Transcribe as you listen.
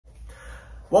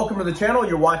Welcome to the channel.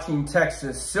 You're watching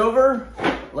Texas Silver.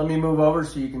 Let me move over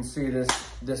so you can see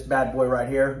this bad boy right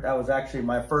here. That was actually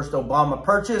my first Obama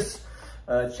purchase,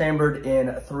 chambered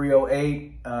in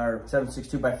 308 or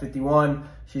 762 by 51.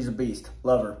 She's a beast.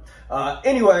 Love her.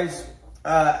 Anyways,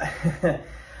 I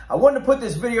wanted to put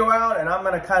this video out, and I'm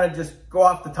going to kind of just go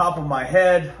off the top of my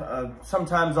head.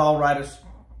 Sometimes I'll write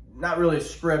not really a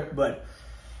script, but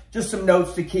just some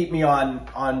notes to keep me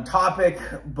on topic.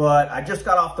 But I just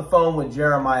got off the phone with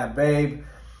Jeremiah Babe,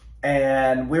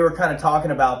 and we were kind of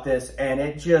talking about this, and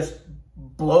it just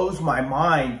blows my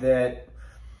mind that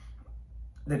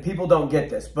people don't get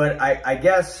this. But I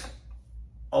guess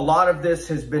a lot of this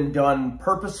has been done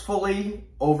purposefully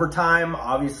over time,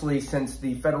 obviously, since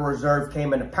the Federal Reserve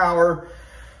came into power,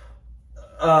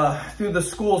 through the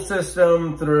school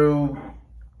system, through,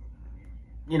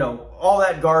 you know, all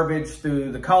that garbage,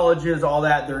 through the colleges, all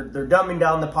that. They're dumbing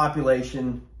down the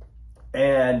population.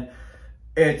 And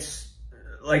it's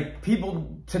like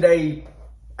people today,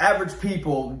 average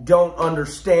people, don't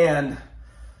understand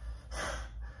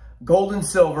gold and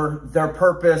silver, their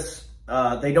purpose.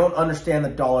 They don't understand the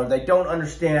dollar. They don't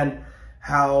understand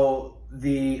how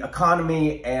the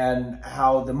economy and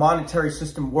how the monetary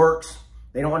system works.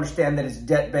 They don't understand that it's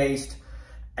debt-based.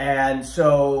 And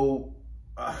so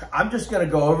I'm just going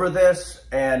to go over this.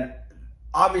 And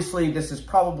obviously, this is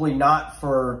probably not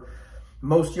for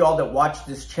most of y'all that watch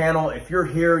this channel. If you're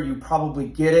here, you probably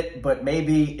get it. But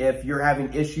maybe if you're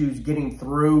having issues getting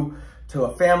through to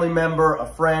a family member, a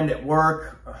friend at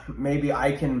work, maybe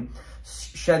I can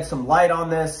shed some light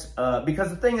on this. Because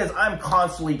the thing is, I'm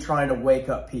constantly trying to wake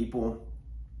up people.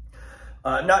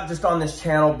 Not just on this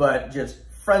channel, but just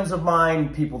friends of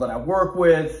mine, people that I work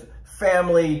with,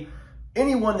 family,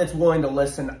 anyone that's willing to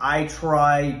listen. I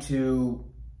try to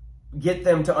get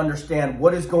them to understand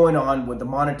what is going on with the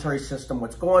monetary system,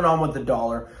 what's going on with the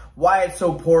dollar, why it's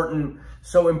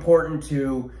so important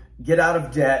to get out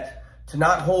of debt, to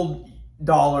not hold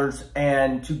dollars,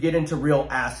 and to get into real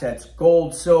assets,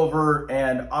 gold, silver,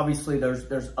 and obviously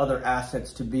there's other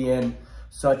assets to be in,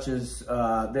 such as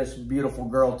this beautiful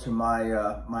girl to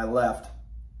my left.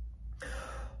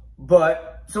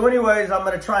 But so anyways, I'm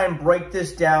going to try and break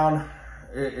this down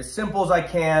as simple as I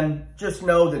can. Just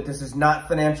know that this is not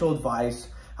financial advice.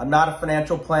 I'm not a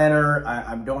financial planner.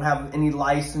 I don't have any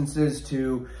licenses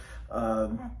to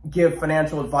give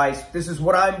financial advice. This is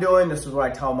what I'm doing. This is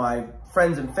what I tell my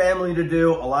friends and family to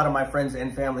do. A lot of my friends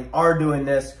and family are doing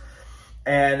this.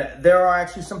 And there are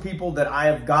actually some people that I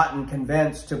have gotten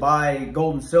convinced to buy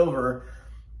gold and silver,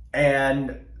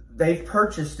 and they've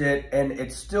purchased it, and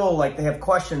it's still like they have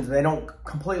questions. They don't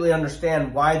completely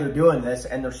understand why they're doing this,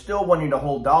 and they're still wanting to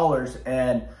hold dollars.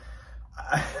 And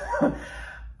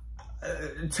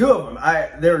two of them,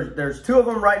 there's two of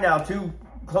them right now, two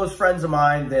close friends of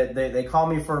mine that they call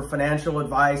me for financial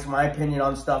advice, my opinion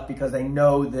on stuff, because they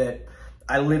know that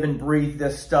I live and breathe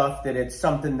this stuff, that it's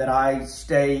something that I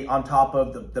stay on top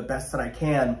of the best that I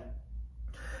can.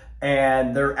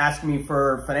 And they're asking me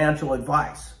for financial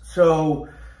advice. So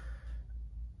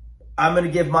I'm going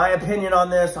to give my opinion on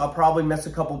this. I'll probably miss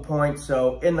a couple points.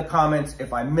 So in the comments,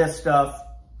 if I miss stuff,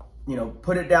 you know,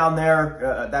 put it down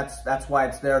there. That's why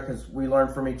it's there, because we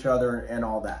learn from each other and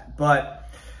all that. But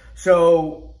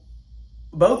so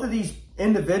both of these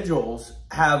individuals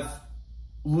have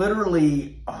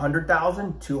literally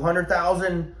 100,000,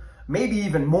 200,000, maybe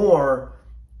even more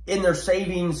in their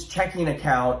savings checking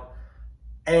account.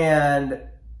 And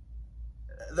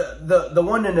the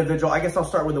one individual, I guess I'll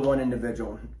start with the one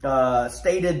individual,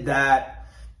 stated that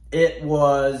it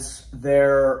was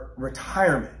their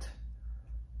retirement.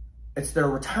 It's their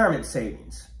retirement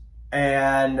savings.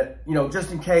 And, you know,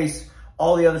 just in case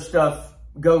all the other stuff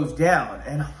goes down.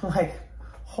 And I'm like,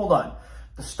 hold on.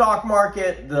 The stock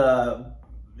market,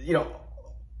 you know,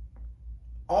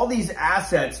 all these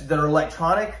assets that are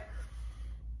electronic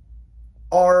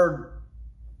are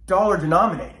dollar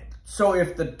denominated. So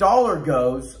if the dollar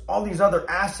goes, all these other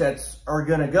assets are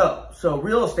going to go. So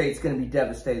real estate's going to be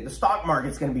devastated. The stock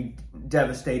market's going to be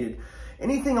devastated.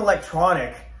 Anything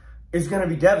electronic is going to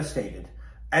be devastated.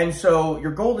 And so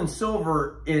your gold and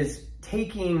silver is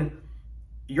taking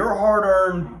your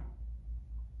hard-earned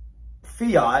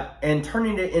fiat and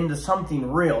turning it into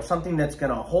something real, something that's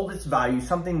going to hold its value,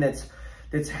 something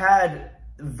that's had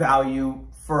value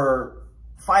for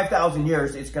 5,000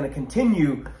 years. It's going to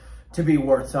continue to be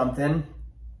worth something.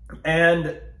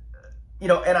 And, you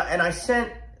know, and I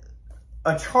sent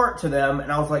a chart to them,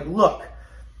 and I was like, look,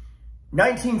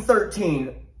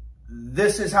 1913,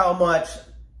 this is how much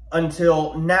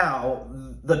until now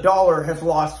the dollar has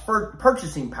lost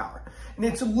purchasing power. And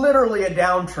it's literally a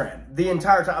downtrend the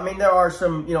entire time. I mean, there are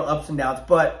some, you know, ups and downs,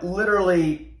 but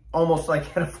literally almost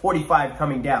like at a 45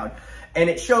 coming down. And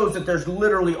it shows that there's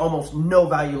literally almost no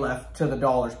value left to the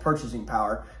dollar's purchasing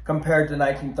power compared to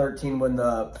 1913 when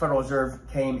the Federal Reserve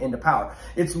came into power.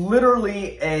 It's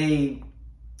literally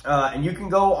and you can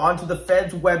go onto the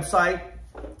Fed's website,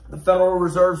 the Federal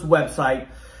Reserve's website,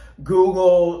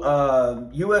 Google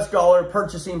US dollar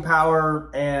purchasing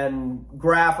power and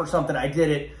graph or something. I did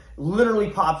it. Literally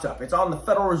pops up. It's on the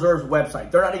Federal Reserve's website.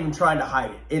 They're not even trying to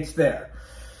hide it. It's there.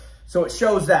 So it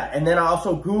shows that. And then I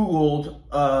also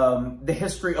Googled the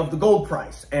history of the gold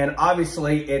price. And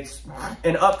obviously it's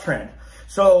an uptrend.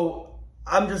 So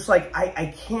I'm just like,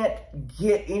 I can't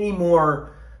get any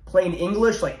more plain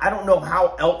English. Like, I don't know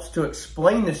how else to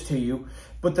explain this to you.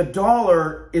 But the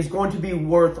dollar is going to be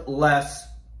worth less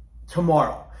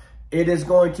tomorrow. It is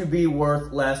going to be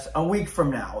worth less a week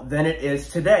from now than it is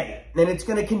today. And it's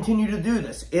going to continue to do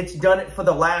this. It's done it for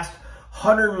the last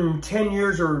 110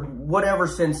 years or whatever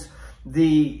since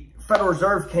the Federal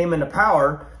Reserve came into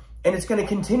power, and it's going to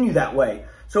continue that way.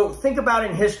 So think about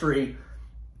in history,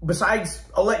 besides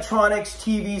electronics,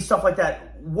 TV, stuff like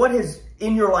that, what has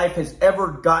in your life has ever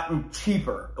gotten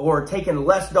cheaper or taken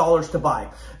less dollars to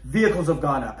buy? Vehicles have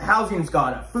gone up, housing's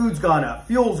gone up, food's gone up,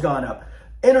 fuel's gone up,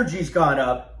 energy's gone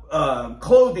up,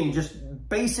 clothing, just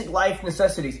basic life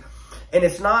necessities. And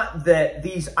it's not that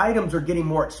these items are getting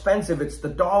more expensive. It's the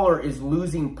dollar is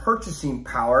losing purchasing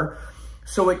power.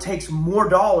 So it takes more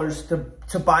dollars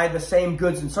to buy the same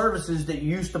goods and services that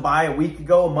you used to buy a week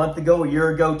ago, a month ago, a year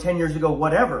ago, 10 years ago,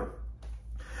 whatever.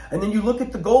 And then you look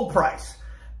at the gold price,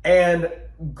 and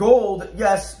gold,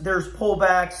 yes, there's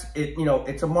pullbacks.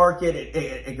 It's a market.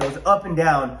 It goes up and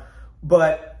down,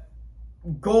 but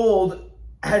gold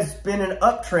has been an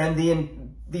uptrend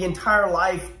the entire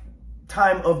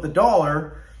lifetime of the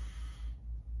dollar.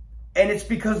 And it's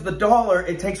because the dollar,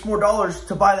 it takes more dollars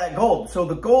to buy that gold. So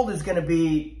the gold is going to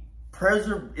be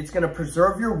it's going to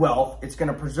preserve your wealth. It's going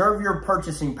to preserve your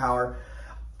purchasing power.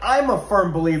 I'm a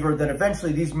firm believer that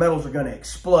eventually these metals are going to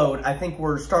explode. I think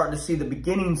we're starting to see the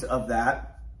beginnings of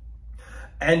that.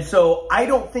 And so I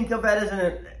don't think of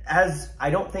it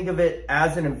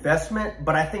as an investment,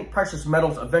 but I think precious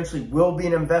metals eventually will be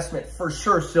an investment. For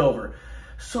sure, silver.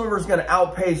 Silver is going to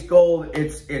outpace gold.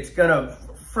 It's going to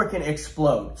freaking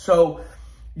explode. So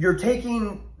you're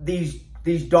taking these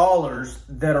dollars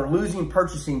that are losing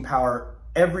purchasing power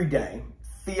every day,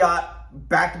 fiat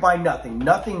backed by nothing.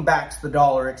 Nothing backs the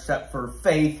dollar except for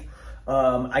faith.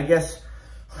 I guess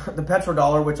the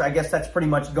petrodollar, which I guess that's pretty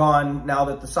much gone now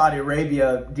that the Saudi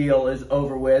Arabia deal is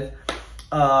over with.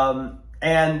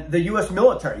 And the U.S.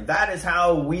 military. That is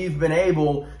how we've been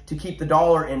able to keep the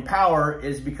dollar in power,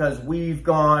 is because we've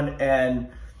gone and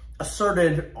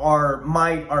asserted our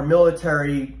might, our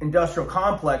military industrial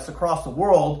complex across the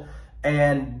world,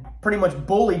 and pretty much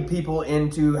bullied people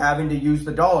into having to use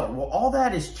the dollar. Well, all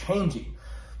that is changing.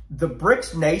 The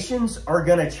BRICS nations are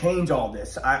going to change all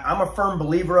this. I'm a firm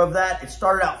believer of that. It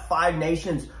started out 5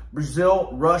 nations: Brazil,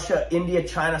 Russia, India,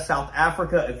 China, South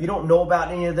Africa. If you don't know about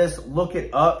any of this, look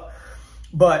it up.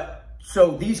 But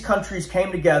so these countries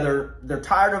came together. They're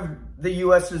tired of the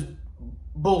U.S.'s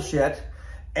bullshit.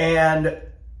 And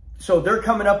so they're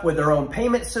coming up with their own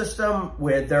payment system,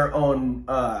 with their own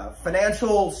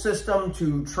financial system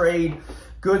to trade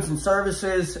goods and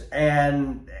services,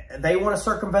 and they want to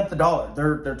circumvent the dollar.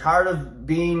 They're tired of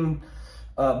being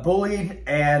bullied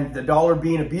and the dollar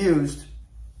being abused.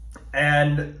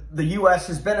 And the U.S.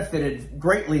 has benefited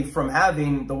greatly from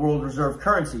having the world reserve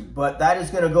currency, but that is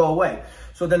going to go away.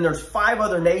 So then there's 5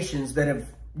 other nations that have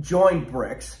joined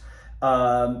BRICS,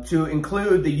 to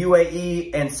include the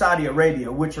UAE and Saudi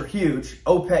Arabia, which are huge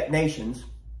OPEC nations.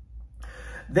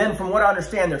 Then from what I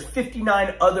understand, there's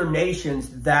 59 other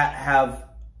nations that have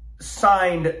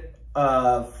signed,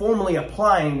 formally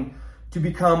applying to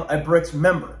become a BRICS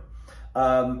member.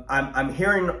 I'm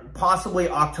hearing possibly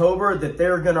October that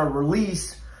they're going to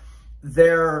release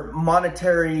their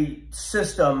monetary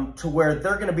system to where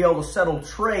they're going to be able to settle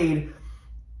trade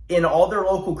in all their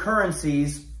local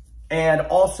currencies and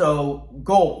also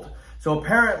gold. So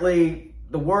apparently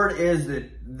the word is that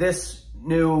this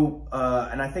new,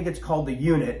 and I think it's called the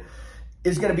unit,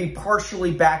 is going to be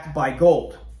partially backed by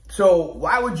gold. So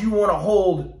why would you want to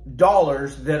hold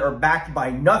dollars that are backed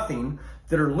by nothing,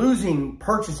 that are losing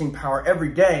purchasing power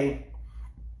every day,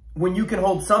 when you can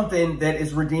hold something that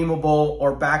is redeemable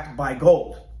or backed by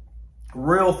gold?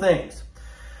 Real things.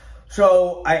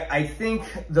 So I think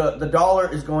the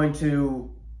dollar is going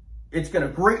to, it's going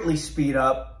to greatly speed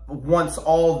up once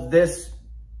all this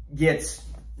gets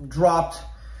dropped.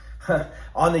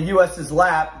 on the U.S.'s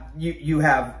lap, you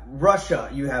have Russia,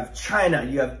 you have China,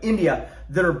 you have India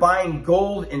that are buying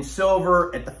gold and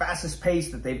silver at the fastest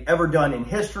pace that they've ever done in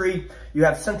history. You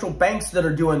have central banks that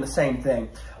are doing the same thing.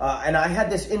 And I had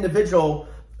this individual,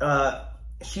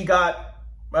 she got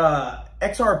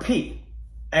XRP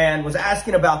and was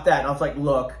asking about that. And I was like,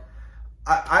 look,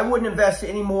 I wouldn't invest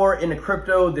any more into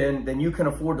crypto than you can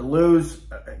afford to lose.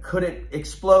 Could it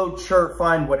explode? Sure,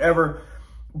 fine, whatever.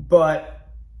 But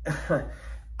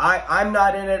I'm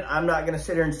not in it. I'm not going to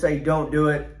sit here and say don't do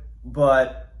it.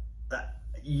 But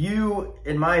you,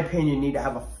 in my opinion, need to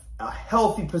have a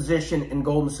healthy position in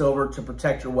gold and silver to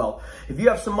protect your wealth. If you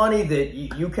have some money that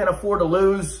you can afford to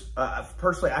lose,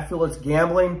 personally, I feel it's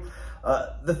gambling.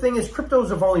 The thing is, cryptos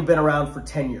have only been around for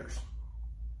 10 years.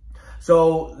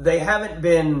 So they haven't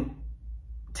been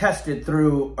tested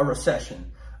through a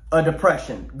recession, a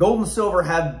depression. Gold and silver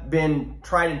have been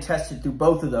tried and tested through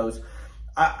both of those.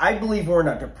 I believe we're in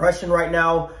a depression right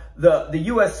now. The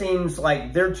U.S. seems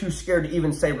like they're too scared to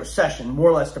even say recession, more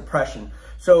or less depression.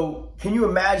 So can you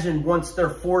imagine once they're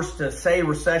forced to say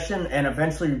recession and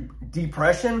eventually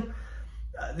depression,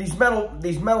 these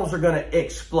metals are going to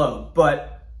explode.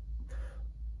 But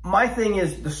my thing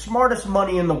is, the smartest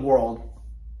money in the world,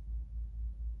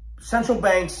 central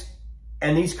banks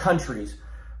and these countries,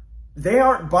 they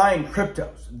aren't buying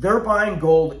cryptos. They're buying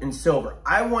gold and silver.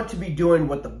 I want to be doing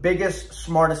what the biggest,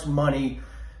 smartest money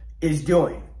is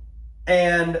doing.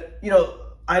 And, you know,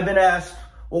 I've been asked,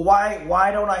 well,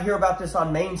 why don't I hear about this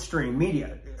on mainstream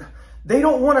media? They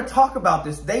don't want to talk about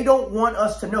this. They don't want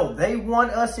us to know. They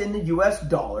want us in the US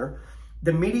dollar.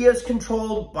 The media is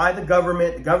controlled by the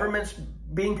government. The government's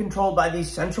being controlled by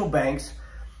these central banks.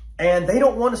 And they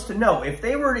don't want us to know. If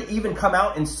they were to even come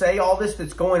out and say all this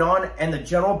that's going on and the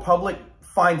general public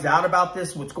finds out about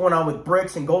this, what's going on with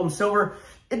bricks and gold and silver,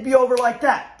 it'd be over like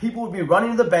that. People would be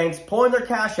running to the banks, pulling their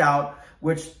cash out,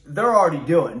 which they're already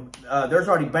doing. There's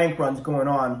already bank runs going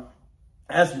on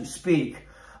as we speak.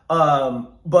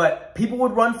 But people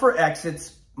would run for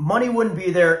exits. Money wouldn't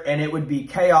be there, and it would be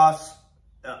chaos,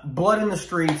 blood in the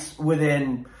streets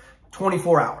within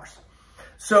 24 hours.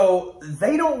 So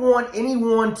they don't want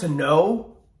anyone to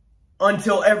know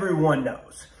until everyone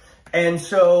knows. And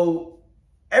so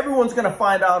everyone's going to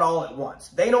find out all at once.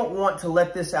 They don't want to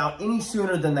let this out any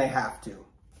sooner than they have to.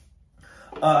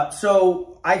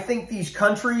 So I think these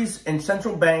countries and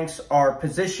central banks are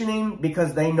positioning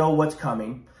because they know what's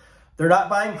coming. They're not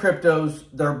buying cryptos.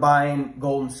 They're buying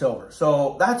gold and silver.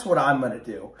 So that's what I'm going to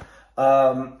do.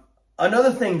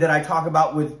 Another thing that I talk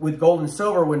about with gold and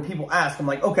silver, when people ask, I'm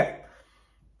like, okay,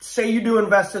 say you do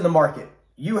invest in the market.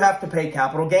 You have to pay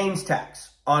capital gains tax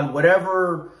on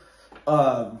whatever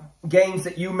gains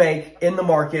that you make in the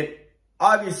market.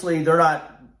 Obviously, they're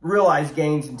not realized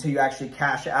gains until you actually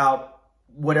cash out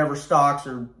whatever stocks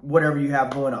or whatever you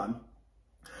have going on.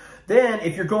 Then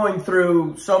if you're going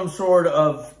through some sort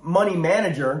of money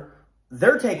manager,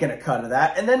 they're taking a cut of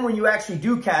that. And then when you actually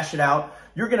do cash it out,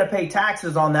 you're going to pay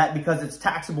taxes on that because it's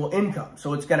taxable income.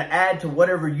 So it's going to add to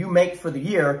whatever you make for the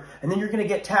year, and then you're going to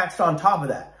get taxed on top of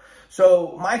that.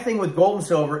 So my thing with gold and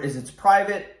silver is it's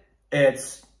private.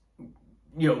 It's,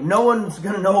 you know, no one's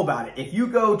going to know about it. If you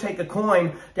go take a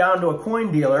coin down to a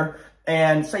coin dealer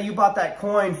and say you bought that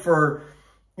coin for,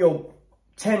 you know,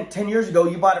 10 years ago,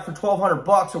 you bought it for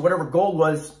 $1,200 or whatever gold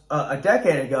was a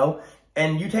decade ago,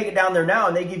 and you take it down there now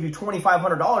and they give you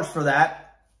 $2,500 for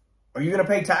that, are you going to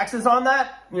pay taxes on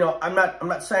that? You know, I'm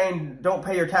not saying don't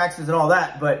pay your taxes and all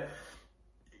that, but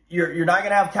you're not going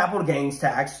to have capital gains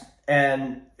tax,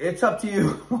 and it's up to you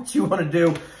what you want to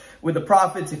do with the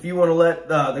profits if you want to let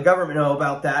the government know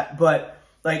about that. But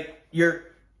like you're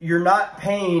not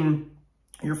paying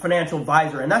your financial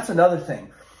advisor, and that's another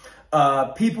thing.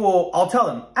 People, I'll tell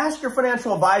them, ask your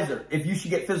financial advisor if you should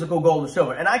get physical gold and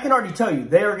silver. And I can already tell you,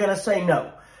 they are going to say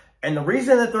no. And the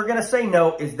reason that they're going to say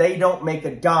no is they don't make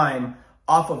a dime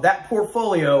off of that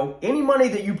portfolio. Any money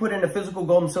that you put into physical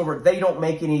gold and silver, they don't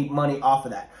make any money off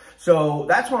of that. So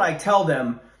that's when I tell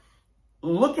them,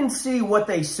 look and see what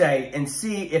they say and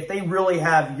see if they really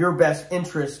have your best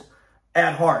interest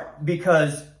at heart.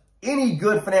 Because any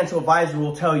good financial advisor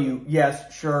will tell you,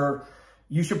 yes, sure,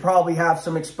 you should probably have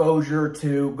some exposure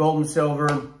to gold and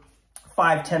silver,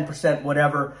 5, 10%,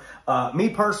 whatever. Me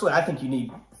personally, I think you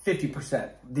need 50%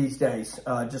 these days,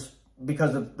 just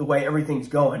because of the way everything's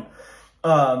going.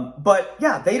 But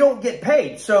yeah, they don't get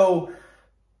paid. So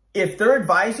if they're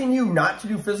advising you not to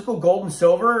do physical gold and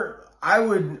silver, I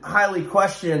would highly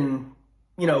question,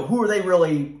 you know, who are they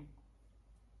really,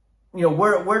 you know,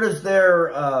 where does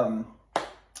their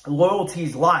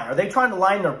loyalties lie? Are they trying to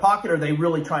line their pocket, or are they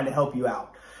really trying to help you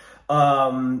out?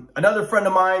 Another friend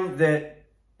of mine that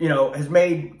you know, has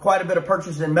made quite a bit of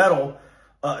purchase in metal,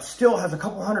 still has a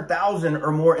couple $100,000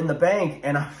 or more in the bank.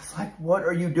 And I was like, what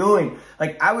are you doing?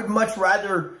 Like, I would much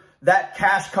rather that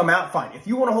cash come out. Fine. If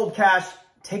you want to hold cash,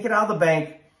 take it out of the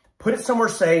bank, put it somewhere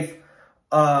safe.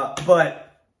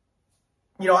 But,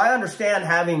 you know, I understand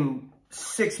having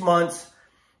 6 months,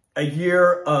 a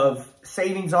year of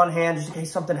savings on hand, just in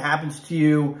case something happens to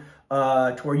you,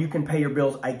 to where you can pay your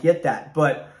bills. I get that.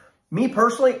 But me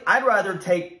personally, I'd rather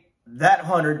take that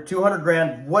 100, 200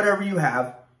 grand, whatever you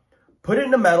have, put it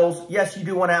into metals. Yes, you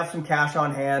do want to have some cash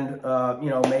on hand, you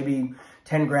know, maybe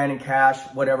 10 grand in cash,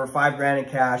 whatever, 5 grand in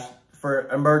cash for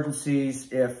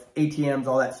emergencies, if ATMs,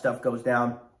 all that stuff goes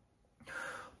down.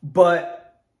 But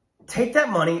take that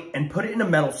money and put it into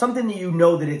metal, something that you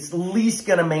know that it's at least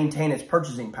going to maintain its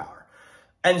purchasing power.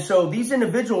 And so these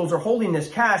individuals are holding this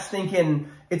cash thinking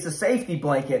it's a safety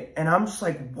blanket. And I'm just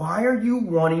like, why are you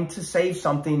wanting to save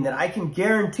something that I can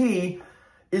guarantee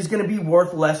is going to be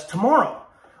worth less tomorrow?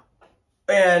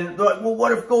 And they're like, well,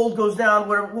 what if gold goes down?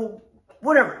 Whatever. Well,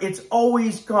 whatever. It's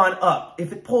always gone up.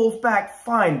 If it pulls back,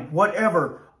 fine,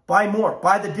 whatever. Buy more,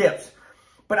 buy the dips.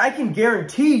 But I can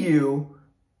guarantee you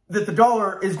that the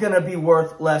dollar is going to be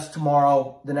worth less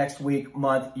tomorrow, the next week,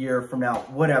 month, year from now,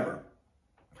 whatever.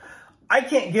 I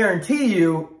can't guarantee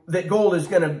you that gold is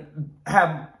going to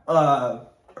have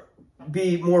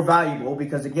be more valuable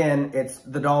because, again, it's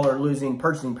the dollar losing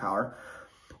purchasing power.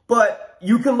 But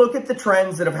you can look at the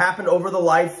trends that have happened over the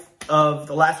life of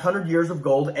the last 100 years of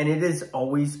gold, and it has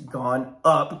always gone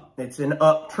up. It's an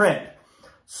uptrend.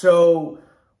 So,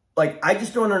 like, I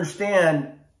just don't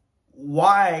understand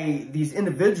why these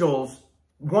individuals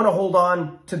want to hold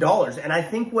on to dollars. And I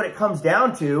think what it comes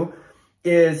down to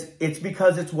is it's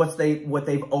because it's what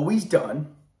they've always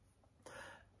done.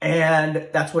 And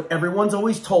that's what everyone's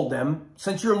always told them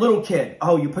since you're a little kid.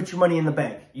 Oh, you put your money in the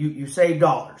bank. You save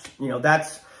dollars. You know,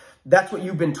 that's what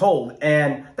you've been told.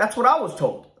 And that's what I was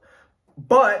told.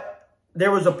 But there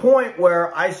was a point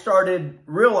where I started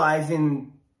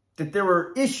realizing that there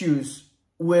were issues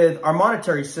with our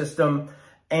monetary system.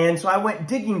 And so I went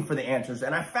digging for the answers,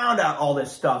 and I found out all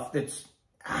this stuff. That's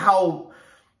how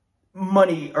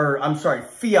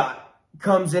fiat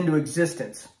comes into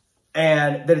existence,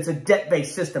 and that it's a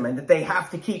debt-based system, and that they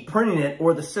have to keep printing it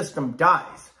or the system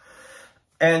dies.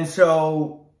 And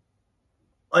so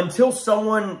until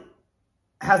someone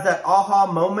has that aha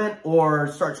moment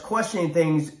or starts questioning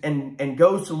things and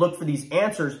goes to look for these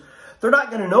answers, they're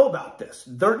not going to know about this.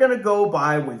 They're going to go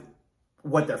by with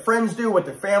what their friends do, what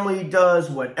their family does,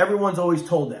 what everyone's always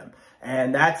told them.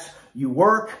 And that's, you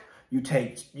work, you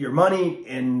take your money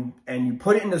and you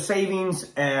put it into savings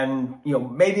and, you know,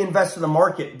 maybe invest in the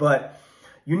market, but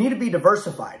you need to be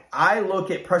diversified. I look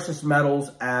at precious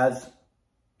metals as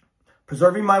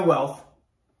preserving my wealth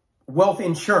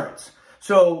insurance.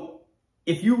 So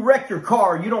if you wreck your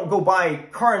car, you don't go buy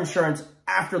car insurance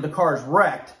after the car is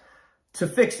wrecked to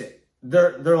fix it.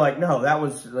 They're like, no, that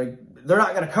was like, they're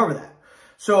not going to cover that.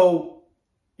 So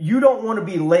you don't want to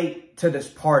be late to this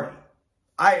party.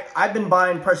 I've been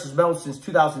buying precious metals since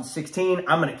 2016.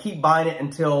 I'm going to keep buying it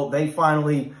until they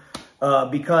finally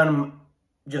become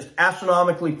just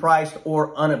astronomically priced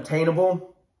or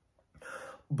unobtainable.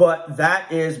 But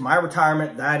that is my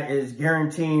retirement. That is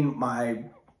guaranteeing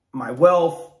my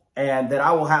wealth, and that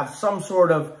I will have some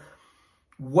sort of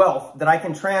wealth that I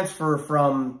can transfer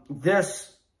from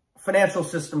this financial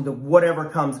system to whatever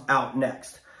comes out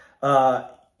next.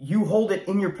 You hold it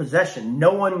in your possession.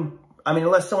 No one, I mean,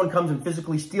 unless someone comes and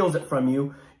physically steals it from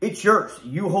you, it's yours.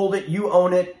 You hold it, you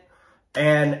own it,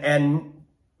 and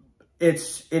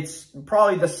it's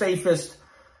probably the safest.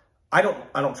 I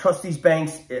don't trust these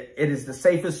banks. It is the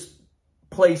safest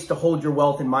place to hold your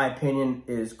wealth, in my opinion,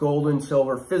 is gold and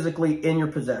silver physically in your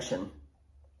possession.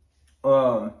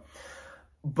 But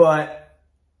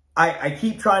I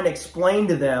keep trying to explain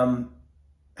to them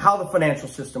how the financial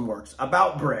system works,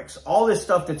 about BRICS, all this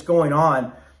stuff that's going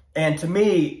on. And to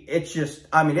me, it's just,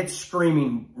 I mean, it's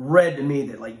screaming red to me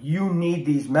that, like, you need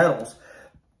these metals.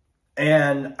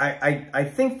 And I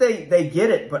think they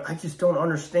get it, but I just don't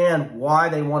understand why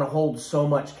they want to hold so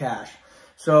much cash.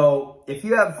 So if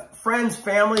you have friends,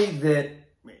 family that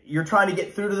you're trying to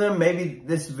get through to them, maybe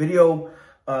this video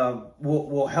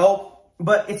will help.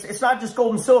 But it's not just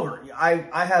gold and silver.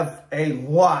 I have a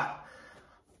lot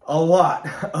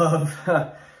of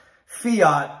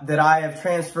fiat that I have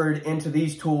transferred into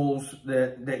these tools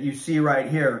that you see right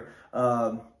here.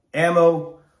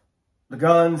 Ammo, the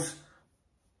guns.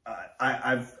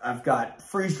 I've got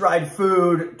freeze-dried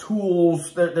food,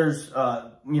 tools. There's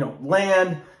you know,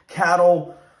 land,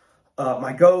 cattle,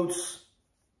 my goats,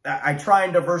 I try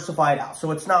and diversify it out.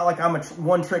 So it's not like I'm a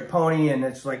one-trick pony and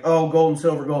it's like, oh, gold and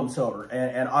silver,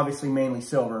 and obviously mainly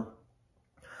silver.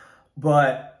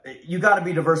 But you got to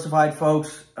be diversified,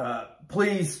 folks.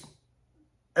 Please,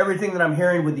 everything that I'm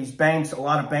hearing with these banks, a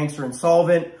lot of banks are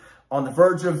insolvent, on the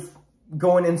verge of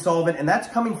going insolvent, and that's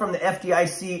coming from the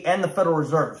FDIC and the Federal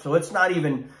Reserve. So it's not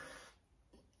even,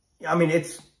 I mean,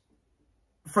 it's,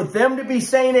 for them to be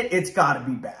saying it, it's got to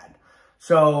be bad.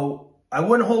 So I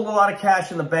wouldn't hold a lot of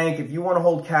cash in the bank. If you want to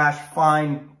hold cash,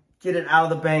 fine. Get it out of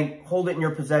the bank. Hold it in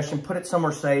your possession. Put it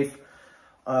somewhere safe.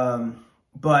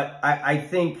 But I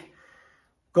think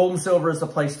gold and silver is the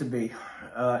place to be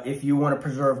if you want to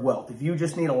preserve wealth. If you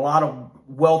just need a lot of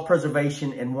wealth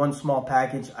preservation in one small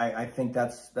package, I think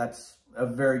that's a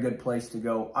very good place to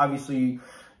go. Obviously,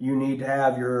 you need to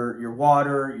have your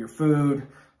water, your food,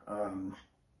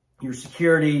 your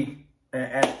security,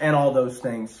 and all those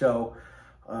things. So,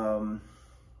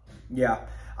 yeah,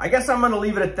 I guess I'm going to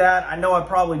leave it at that. I know I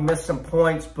probably missed some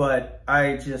points, but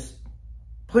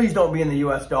please don't be in the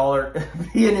U.S. dollar.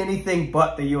 Be in anything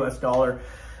but the U.S. dollar.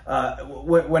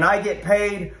 When I get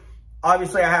paid,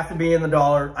 obviously I have to be in the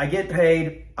dollar. I get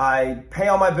paid, I pay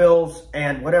all my bills,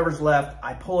 and whatever's left,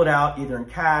 I pull it out either in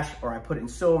cash or I put it in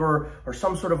silver or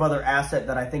some sort of other asset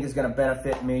that I think is going to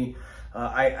benefit me.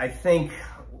 I think,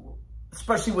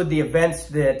 especially with the events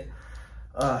that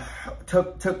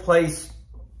took place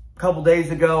a couple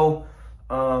days ago,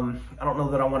 I don't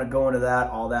know that I want to go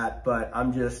into all that, but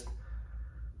I'm just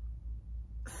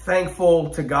thankful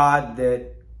to God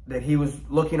that he was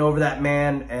looking over that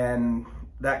man, and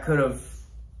that could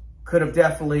have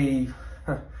definitely,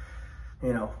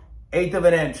 you know, eighth of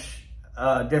an inch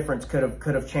difference could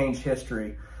have changed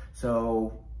history.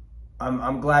 So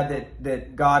I'm glad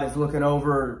that God is looking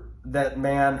over that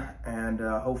man, and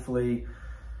hopefully,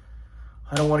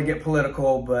 I don't want to get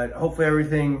political, but hopefully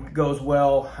everything goes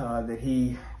well, that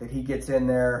he gets in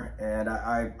there, and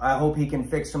I hope he can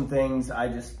fix some things.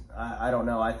 I don't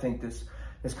know. I think this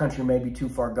country may be too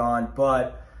far gone,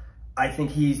 but I think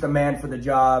he's the man for the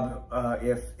job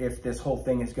if this whole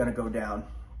thing is going to go down.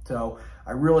 So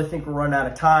I really think we're running out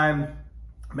of time.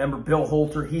 Remember Bill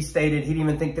Holter, he stated he didn't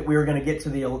even think that we were going to get to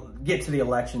the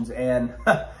elections, and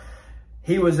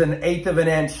he was an eighth of an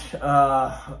inch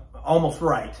almost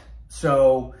right.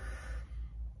 So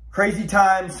crazy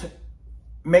times.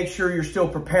 Make sure you're still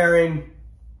preparing,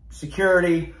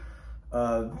 security,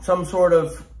 some sort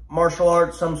of martial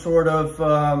arts, some sort of,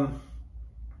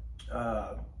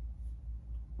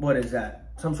 what is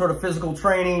that? Some sort of physical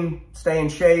training, stay in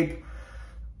shape,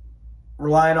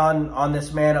 relying on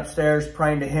this man upstairs,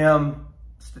 praying to him,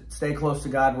 stay close to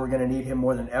God. We're going to need him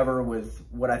more than ever with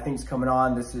what I think is coming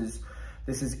on. This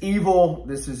is evil.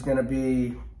 This is going to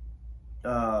be,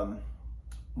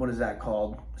 what is that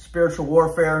called? Spiritual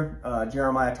warfare.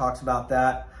 Jeremiah talks about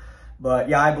that. But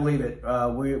yeah, I believe it.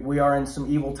 We are in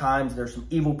some evil times. There's some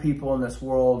evil people in this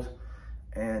world.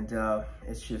 And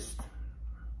it's just,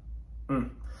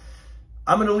 I'm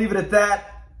going to leave it at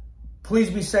that. Please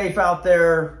be safe out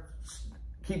there.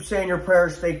 Keep saying your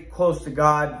prayers. Stay close to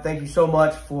God. Thank you so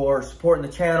much for supporting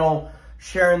the channel,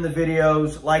 sharing the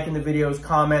videos, liking the videos,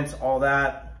 comments, all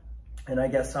that. And I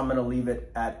guess I'm going to leave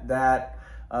it at that.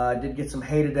 Did get some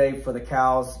hay today for the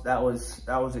cows. That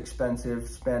was expensive.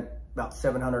 Spent about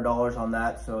 $700 on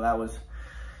that. So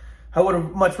I would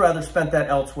have much rather spent that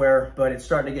elsewhere, but it's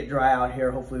starting to get dry out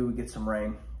here. Hopefully we get some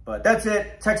rain. But that's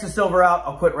it. Texas Silver out.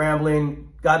 I'll quit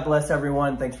rambling. God bless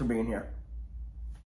everyone. Thanks for being here.